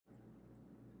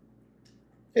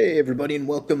Hey everybody, and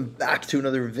welcome back to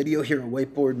another video here at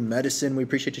WhiteBoard Medicine. We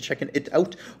appreciate you checking it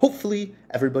out. Hopefully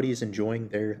everybody is enjoying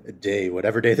their day,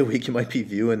 whatever day of the week you might be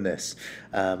viewing this.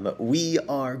 We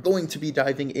are going to be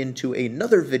diving into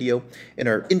another video in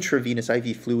our intravenous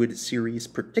IV fluid series,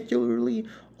 particularly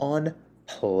on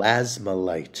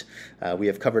PlasmaLyte. We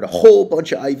have covered a whole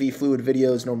bunch of IV fluid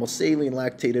videos: normal saline,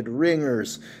 lactated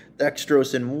ringers,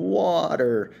 dextrose in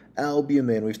water,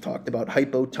 albumin. We've talked about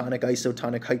hypotonic,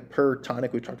 isotonic,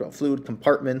 hypertonic. We've talked about fluid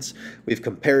compartments. We've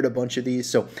compared a bunch of these.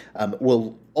 So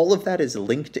all of that is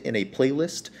linked in a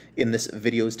playlist in this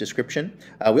video's description.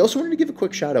 We also wanted to give a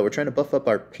quick shout out. We're trying to buff up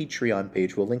our Patreon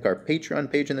page. We'll link our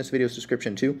Patreon page in this video's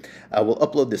description too. We'll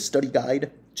upload the study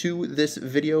guide to this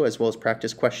video as well as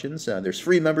practice questions. There's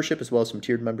free membership as well as some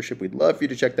tiered membership. We'd love for you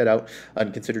to check that out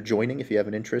and consider joining if you have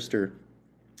an interest or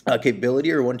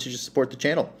capability or want to just support the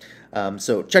channel.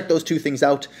 So check those two things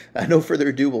out. No further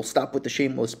ado, we'll stop with the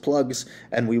shameless plugs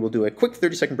and we will do a quick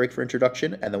 30-second break for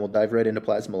introduction, and then we'll dive right into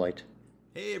PlasmaLyte.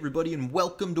 Hey everybody, and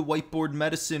welcome to WhiteBoard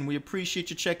Medicine. We appreciate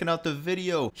you checking out the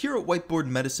video. Here at WhiteBoard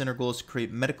Medicine, our goal is to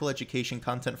create medical education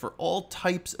content for all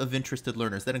types of interested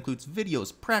learners. That includes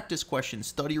videos, practice questions,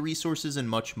 study resources, and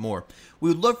much more. We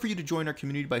would love for you to join our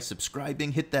community by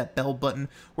subscribing, hit that bell button.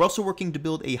 We're also working to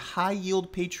build a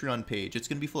high-yield Patreon page. It's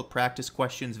going to be full of practice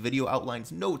questions, video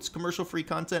outlines, notes, commercial-free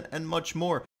content, and much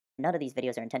more. None of these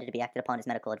videos are intended to be acted upon as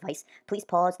medical advice. Please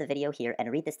pause the video here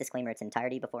and read this disclaimer in its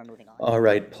entirety before moving on. All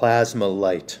right,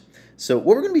 PlasmaLyte. So what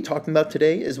we're going to be talking about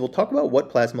today is we'll talk about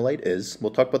what PlasmaLyte is.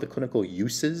 We'll talk about the clinical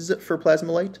uses for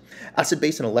PlasmaLyte, acid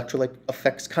base and electrolyte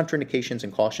effects, contraindications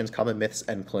and cautions, common myths,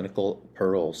 and clinical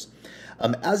pearls.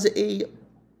 As a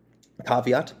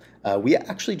caveat, we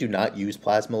actually do not use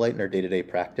PlasmaLyte in our day-to-day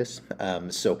practice.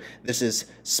 So this is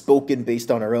spoken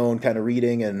based on our own kind of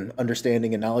reading and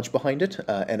understanding and knowledge behind it.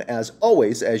 And as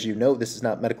always, as you know, this is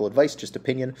not medical advice, just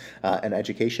opinion and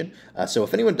education. So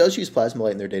if anyone does use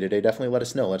PlasmaLyte in their day-to-day, definitely let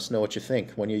us know. Let us know what you think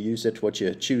when you use it, what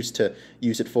you choose to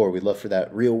use it for. We'd love for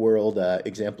that real-world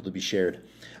example to be shared.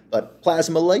 But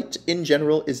PlasmaLyte in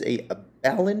general is a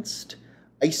balanced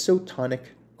isotonic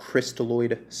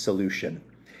crystalloid solution.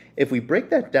 If we break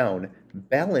that down,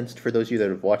 balanced, for those of you that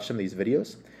have watched some of these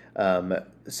videos,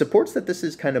 supports that this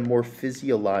is kind of more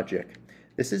physiologic.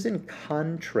 This is in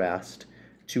contrast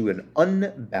to an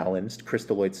unbalanced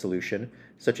crystalloid solution,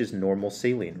 such as normal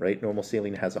saline, right? Normal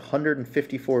saline has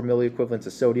 154 milliequivalents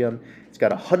of sodium. It's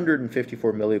got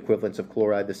 154 milliequivalents of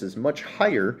chloride. This is much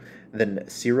higher than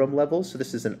serum levels, so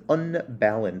this is an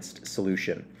unbalanced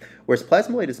solution. Whereas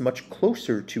PlasmaLyte is much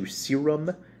closer to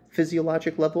serum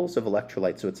physiologic levels of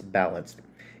electrolyte, so it's balanced.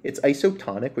 It's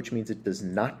isotonic, which means it does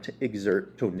not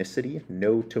exert tonicity,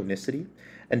 no tonicity.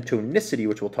 And tonicity,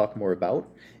 which we'll talk more about,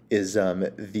 is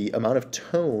the amount of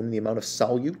tone, the amount of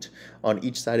solute on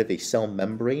each side of a cell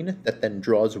membrane that then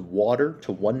draws water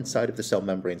to one side of the cell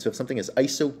membrane. So if something is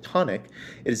isotonic,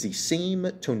 it is the same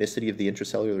tonicity of the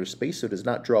intracellular space, so it does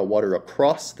not draw water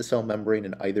across the cell membrane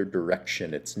in either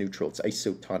direction. It's neutral, it's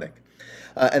isotonic.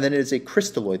 And then it is a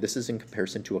crystalloid. This is in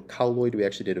comparison to a colloid. We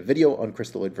actually did a video on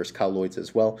crystalloid versus colloids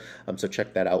as well, so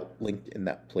check that out, linked in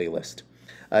that playlist.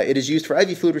 It is used for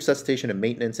IV fluid resuscitation and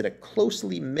maintenance, and it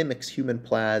closely mimics human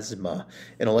plasma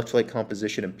in electrolyte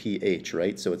composition and pH,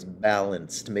 right? So it's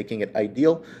balanced, making it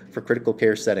ideal for critical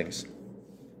care settings.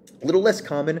 A little less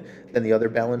common than the other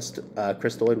balanced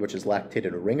crystalloid, which is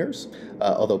lactated ringers,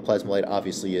 although PlasmaLyte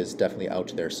obviously is definitely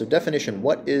out there. So definition,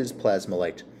 what is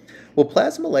PlasmaLyte? Well,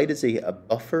 PlasmaLyte is a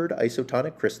buffered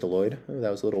isotonic crystalloid. Oh, that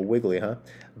was a little wiggly, huh?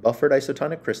 Buffered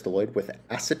isotonic crystalloid with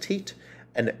acetate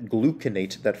and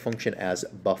gluconate that function as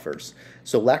buffers.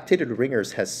 So lactated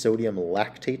ringers has sodium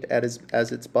lactate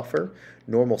as its buffer.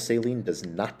 Normal saline does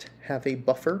not have a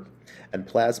buffer. And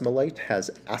PlasmaLyte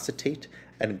has acetate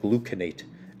and gluconate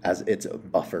as its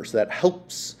buffer. So that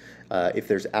helps if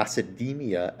there's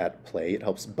acidemia at play. It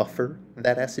helps buffer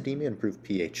that acidemia and improve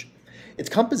pH. Its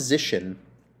composition,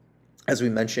 as we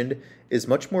mentioned, is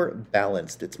much more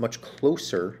balanced. It's much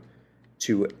closer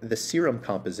to the serum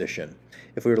composition.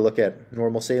 If we were to look at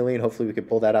normal saline, hopefully we could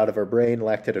pull that out of our brain.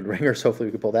 Lactated ringers, hopefully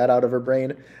we could pull that out of our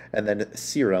brain. And then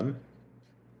serum.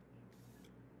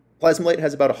 PlasmaLyte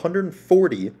has about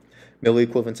 140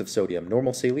 milliequivalents of sodium.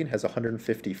 Normal saline has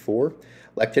 154.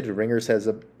 Lactated ringers has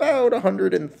about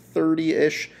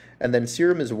 130-ish. And then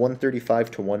serum is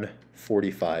 135 to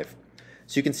 145.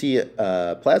 So you can see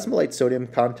PlasmaLyte sodium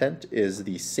content is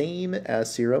the same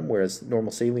as serum, whereas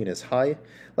normal saline is high.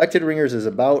 Lactated ringers is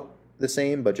about the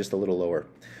same, but just a little lower.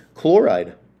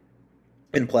 Chloride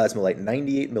in PlasmaLyte,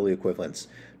 98 milliequivalents.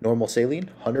 Normal saline,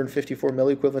 154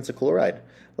 milliequivalents of chloride.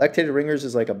 Lactated Ringers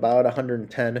is like about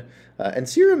 110, and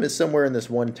serum is somewhere in this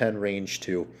 110 range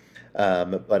too.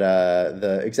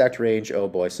 The exact range, oh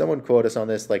boy, someone quote us on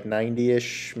this, like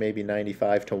 90-ish, maybe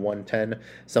 95 to 110,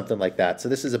 something like that. So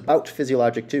this is about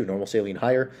physiologic too. Normal saline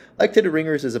higher. Lactated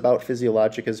Ringers is about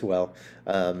physiologic as well.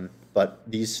 But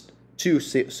these two,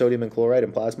 sodium and chloride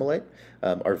and PlasmaLyte,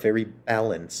 are very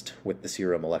balanced with the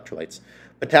serum electrolytes.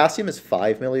 Potassium is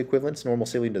 5 milliequivalents. Normal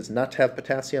saline does not have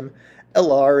potassium.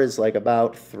 LR is like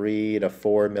about 3 to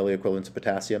 4 milliequivalents of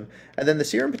potassium. And then the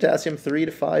serum potassium, 3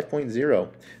 to 5.0.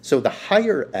 So the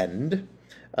higher end,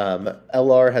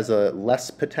 LR has a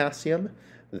less potassium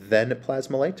than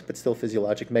PlasmaLyte, but still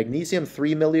physiologic. Magnesium,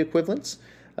 3 milliequivalents.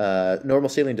 Normal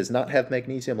saline does not have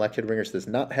magnesium. Lactated Ringers does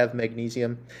not have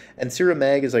magnesium. And serum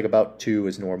mag is like about 2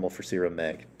 is normal for serum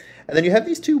mag. And then you have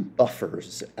these two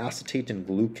buffers, acetate and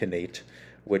gluconate,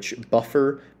 which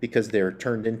buffer because they're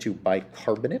turned into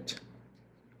bicarbonate.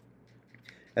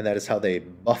 And that is how they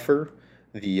buffer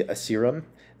the serum.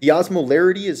 The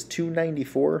osmolarity is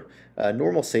 294.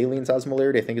 Normal saline's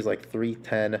osmolarity, I think, is like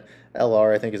 310.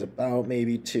 LR, I think, is about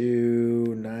maybe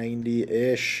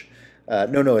 290-ish.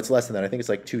 No, it's less than that. I think it's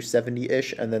like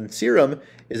 270-ish. And then serum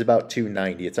is about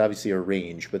 290. It's obviously a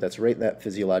range, but that's right in that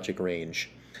physiologic range.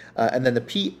 And then the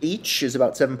pH is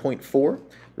about 7.4,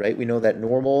 right? We know that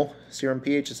normal serum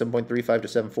pH is 7.35 to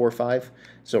 7.45,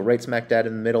 so right smack dab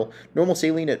in the middle. Normal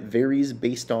saline, it varies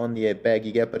based on the bag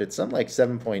you get, but it's something like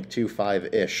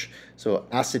 7.25-ish, so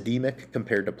acidemic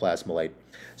compared to PlasmaLyte.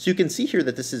 So you can see here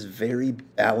that this is very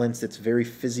balanced. It's very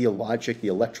physiologic. The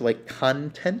electrolyte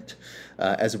content,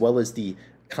 as well as the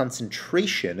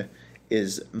concentration,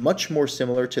 is much more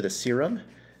similar to the serum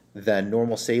than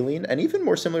normal saline, and even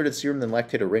more similar to serum than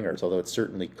Lactated Ringers, although it's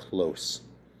certainly close.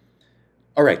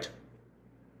 All right.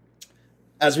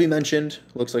 As we mentioned,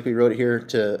 looks like we wrote it here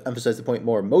to emphasize the point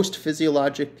more, most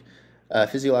physiologically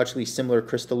similar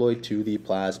crystalloid to the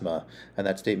plasma, and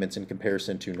that statement's in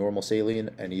comparison to normal saline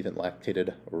and even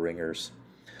Lactated Ringers.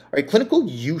 All right, clinical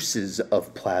uses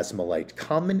of PlasmaLyte,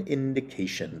 common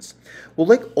indications. Well,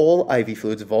 like all IV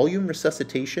fluids, volume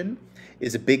resuscitation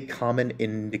is a big common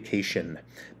indication.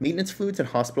 Maintenance fluids in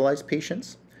hospitalized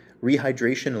patients,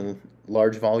 rehydration and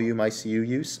large volume ICU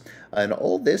use, and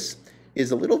all this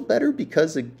is a little better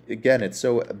because, again, it's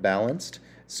so balanced.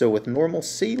 So with normal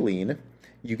saline,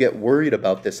 you get worried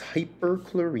about this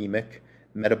hyperchloremic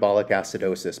metabolic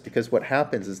acidosis, because what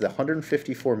happens is the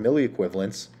 154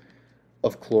 milliequivalents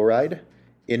of chloride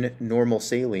in normal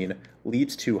saline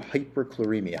leads to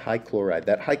hyperchloremia, high chloride.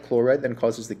 That high chloride then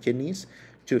causes the kidneys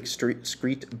to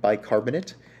excrete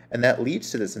bicarbonate, and that leads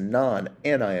to this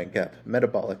non-anion gap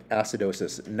metabolic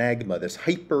acidosis, NAGMA, this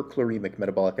hyperchloremic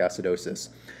metabolic acidosis.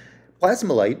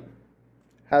 PlasmaLyte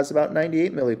has about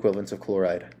 98 milliequivalents of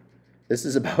chloride. This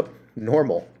is about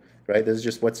normal, right? This is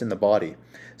just what's in the body.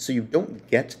 So you don't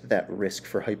get that risk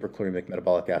for hyperchloremic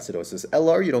metabolic acidosis.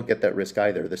 LR, you don't get that risk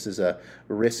either. This is a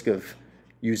risk of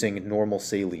using normal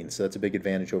saline, so that's a big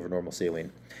advantage over normal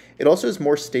saline. It also has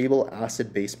more stable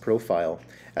acid-base profile.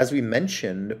 As we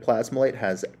mentioned, PlasmaLyte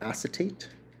has acetate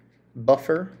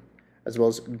buffer as well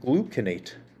as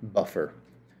gluconate buffer.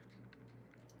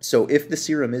 So if the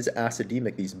serum is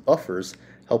acidemic, these buffers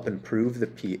help improve the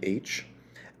pH.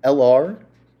 LR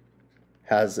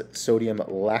has sodium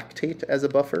lactate as a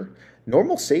buffer.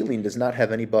 Normal saline does not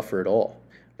have any buffer at all,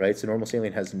 right? So normal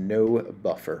saline has no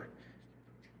buffer.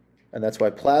 And that's why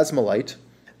PlasmaLyte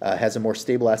has a more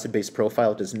stable acid-base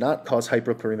profile. It does not cause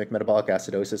hyperchloremic metabolic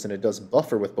acidosis, and it does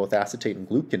buffer with both acetate and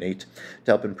gluconate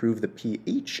to help improve the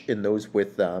pH in those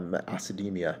with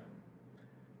acidemia.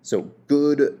 So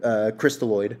good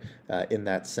crystalloid in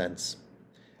that sense.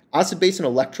 Acid-base and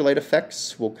electrolyte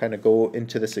effects, we'll kind of go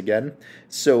into this again.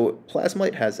 So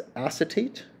PlasmaLyte has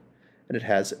acetate and it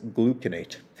has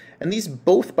gluconate. And these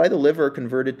both by the liver are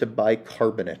converted to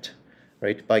bicarbonate.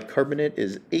 Right? Bicarbonate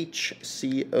is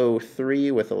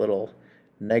HCO3 with a little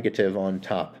negative on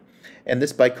top. And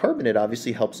this bicarbonate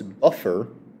obviously helps buffer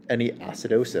any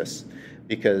acidosis,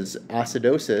 because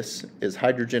acidosis is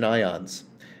hydrogen ions.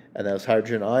 And those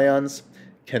hydrogen ions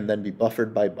can then be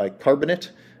buffered by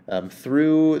bicarbonate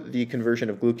through the conversion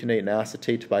of gluconate and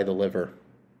acetate by the liver.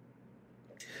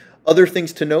 Other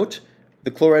things to note, the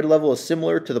chloride level is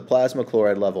similar to the plasma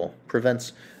chloride level,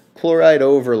 prevents chloride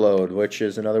overload, which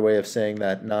is another way of saying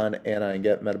that non-anion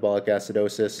gap metabolic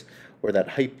acidosis, or that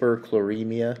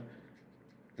hyperchloremia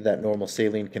that normal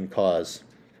saline can cause.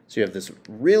 So you have this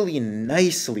really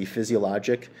nicely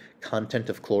physiologic content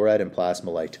of chloride in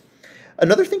PlasmaLyte.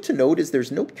 Another thing to note is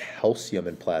there's no calcium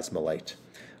in PlasmaLyte.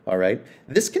 All right,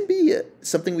 this can be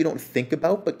something we don't think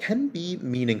about, but can be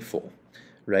meaningful,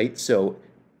 right? So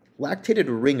lactated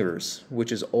ringers,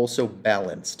 which is also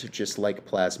balanced, just like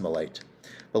PlasmaLyte.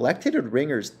 But lactated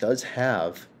ringers does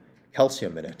have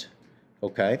calcium in it,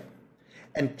 okay?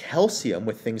 And calcium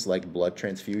with things like blood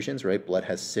transfusions, right? Blood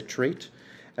has citrate.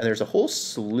 And there's a whole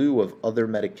slew of other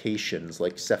medications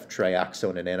like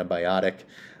ceftriaxone, an antibiotic,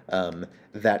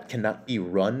 that cannot be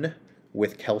run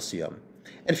with calcium.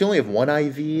 And if you only have one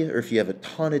IV, or if you have a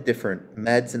ton of different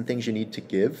meds and things you need to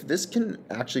give, this can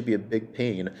actually be a big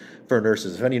pain for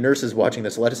nurses. If any nurses watching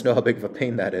this, let us know how big of a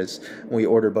pain that is when we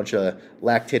order a bunch of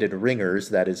lactated ringers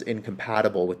that is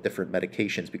incompatible with different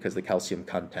medications because of the calcium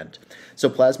content. So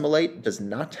PlasmaLyte does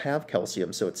not have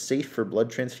calcium, so it's safe for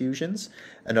blood transfusions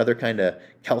and other kind of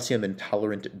calcium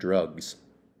intolerant drugs.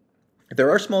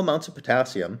 There are small amounts of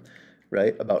potassium,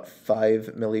 right, about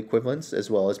 5 milliequivalents, as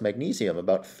well as magnesium,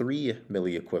 about 3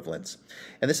 milliequivalents.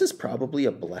 And this is probably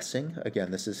a blessing.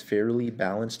 Again, this is fairly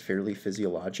balanced, fairly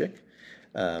physiologic.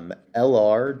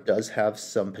 LR does have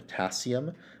some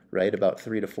potassium, right, about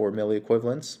 3 to 4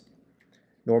 milliequivalents.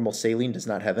 Normal saline does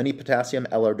not have any potassium,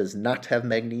 LR does not have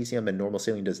magnesium, and normal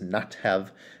saline does not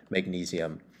have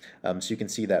magnesium. So you can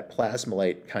see that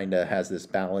PlasmaLyte kind of has this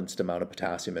balanced amount of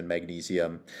potassium and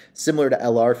magnesium, similar to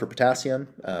LR for potassium,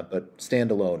 but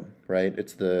standalone, right?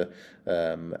 It's the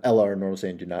LR and normal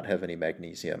saline do not have any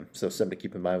magnesium. So something to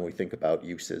keep in mind when we think about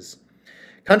uses.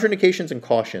 Contraindications and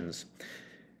cautions.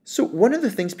 So one of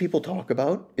the things people talk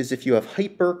about is if you have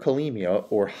hyperkalemia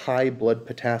or high blood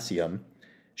potassium,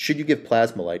 should you give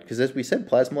PlasmaLyte? Because as we said,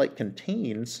 PlasmaLyte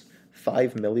contains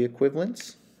 5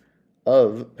 milliequivalents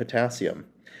of potassium.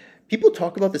 People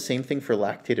talk about the same thing for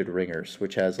lactated ringers,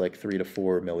 which has like 3 to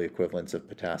 4 milliequivalents of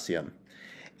potassium.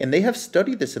 And they have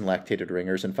studied this in lactated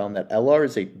ringers and found that LR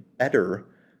is a better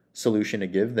solution to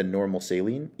give than normal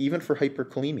saline, even for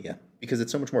hyperkalemia, because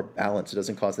it's so much more balanced. It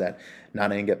doesn't cause that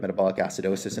non-anget metabolic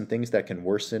acidosis and things that can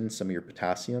worsen some of your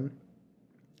potassium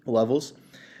levels.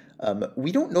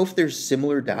 We don't know if there's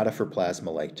similar data for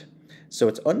PlasmaLyte, so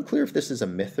it's unclear if this is a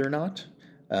myth or not.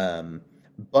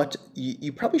 But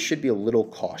you probably should be a little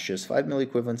cautious. 5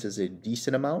 milliequivalents is a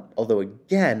decent amount, although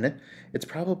again, it's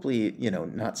probably,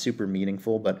 not super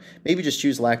meaningful, but maybe just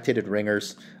choose lactated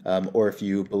ringers, or if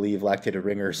you believe lactated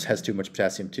ringers has too much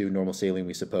potassium too, normal saline,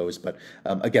 we suppose. But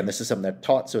again, this is something that's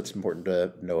taught, so it's important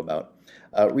to know about.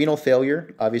 Renal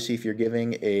failure, obviously if you're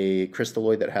giving a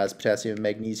crystalloid that has potassium and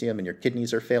magnesium and your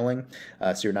kidneys are failing,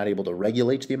 so you're not able to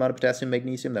regulate the amount of potassium and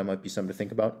magnesium, that might be something to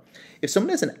think about. If someone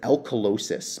has an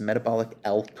alkalosis, metabolic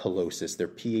alkalosis, their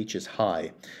pH is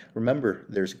high, remember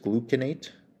there's gluconate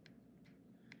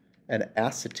and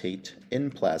acetate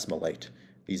in PlasmaLyte,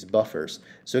 these buffers.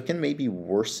 So it can maybe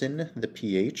worsen the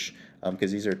pH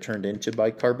because these are turned into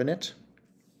bicarbonate.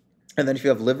 And then if you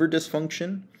have liver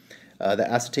dysfunction, the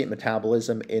acetate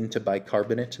metabolism into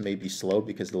bicarbonate may be slow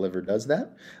because the liver does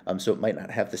that, so it might not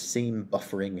have the same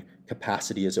buffering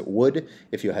capacity as it would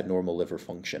if you had normal liver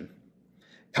function.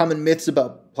 Common myths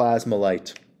about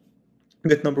PlasmaLyte.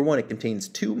 Myth number 1, it contains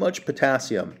too much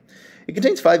potassium. It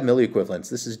contains 5 milliequivalents.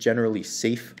 This is generally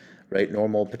safe, right?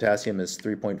 Normal potassium is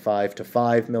 3.5 to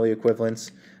 5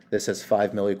 milliequivalents. This has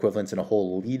 5 milliequivalents in a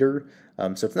whole liter.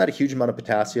 So it's not a huge amount of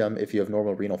potassium. If you have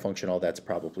normal renal function, all that's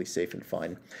probably safe and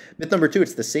fine. Myth number 2,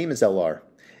 it's the same as LR.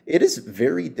 It is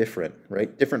very different,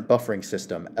 right? Different buffering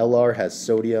system. LR has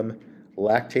sodium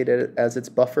lactate as its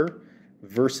buffer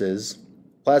versus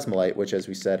PlasmaLyte, which as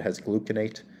we said has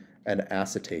gluconate and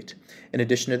acetate. In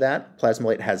addition to that,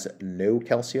 PlasmaLyte has no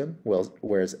calcium,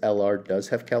 whereas LR does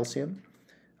have calcium,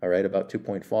 all right, about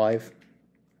 2.5.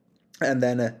 And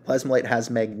then PlasmaLyte has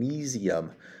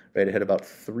magnesium, right? It had about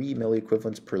 3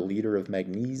 milliequivalents per liter of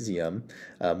magnesium,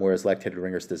 whereas lactated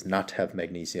ringers does not have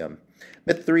magnesium.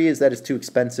 Myth 3 is that it's too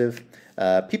expensive.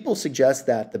 People suggest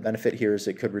that the benefit here is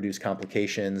it could reduce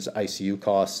complications, ICU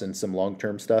costs, and some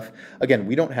long-term stuff. Again,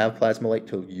 we don't have PlasmaLyte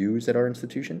to use at our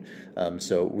institution,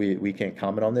 so we can't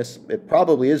comment on this. It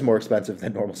probably is more expensive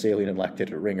than normal saline and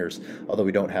lactated ringers, although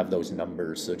we don't have those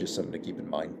numbers, so just something to keep in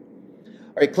mind.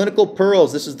 All right, clinical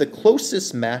pearls. This is the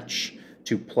closest match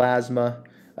to plasma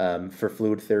for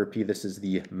fluid therapy. This is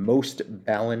the most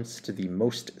balanced, the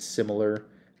most similar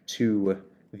to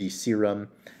the serum.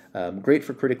 Great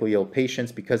for critically ill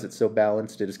patients because it's so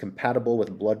balanced. It is compatible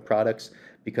with blood products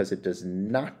because it does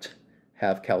not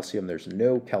have calcium. There's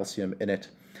no calcium in it.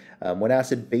 When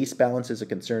acid-base balance is a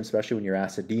concern, especially when you're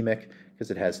acidemic,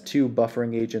 because it has 2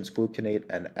 buffering agents, gluconate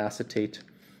and acetate.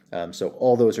 So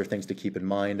all those are things to keep in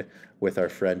mind with our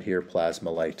friend here,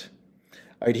 PlasmaLyte.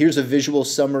 All right, here's a visual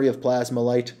summary of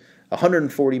PlasmaLyte.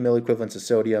 140 milliequivalents of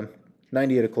sodium,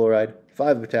 98 of chloride,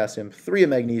 5 of potassium, 3 of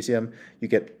magnesium. You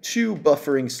get 2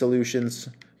 buffering solutions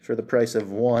for the price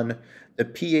of one. The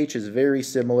pH is very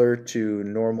similar to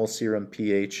normal serum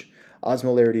pH.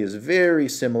 Osmolarity is very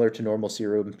similar to normal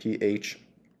serum pH.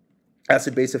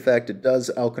 Acid-base effect, it does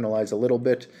alkalize a little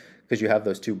bit because you have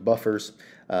those two buffers.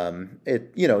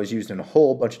 It is used in a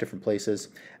whole bunch of different places,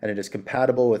 and it is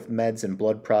compatible with meds and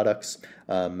blood products,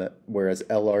 whereas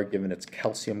LR, given its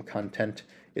calcium content,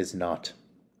 is not.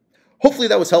 Hopefully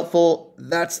that was helpful.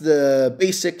 That's the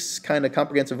basics, kind of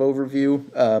comprehensive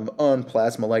overview on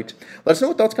PlasmaLyte. Let us know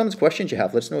what thoughts, comments, questions you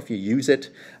have. Let us know if you use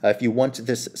it. If you want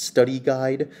this study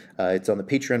guide, it's on the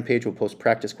Patreon page. We'll post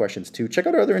practice questions too. Check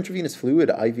out our other intravenous fluid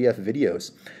IVF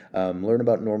videos. Learn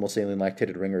about normal saline,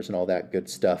 lactated ringers, and all that good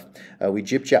stuff. We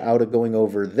gypped you out of going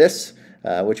over this,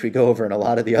 which we go over in a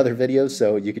lot of the other videos,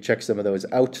 so you can check some of those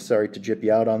out. Sorry to gyp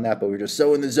you out on that, but we're just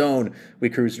so in the zone, we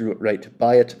cruised right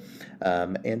by it.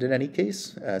 And in any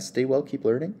case, stay well, keep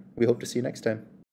learning. We hope to see you next time.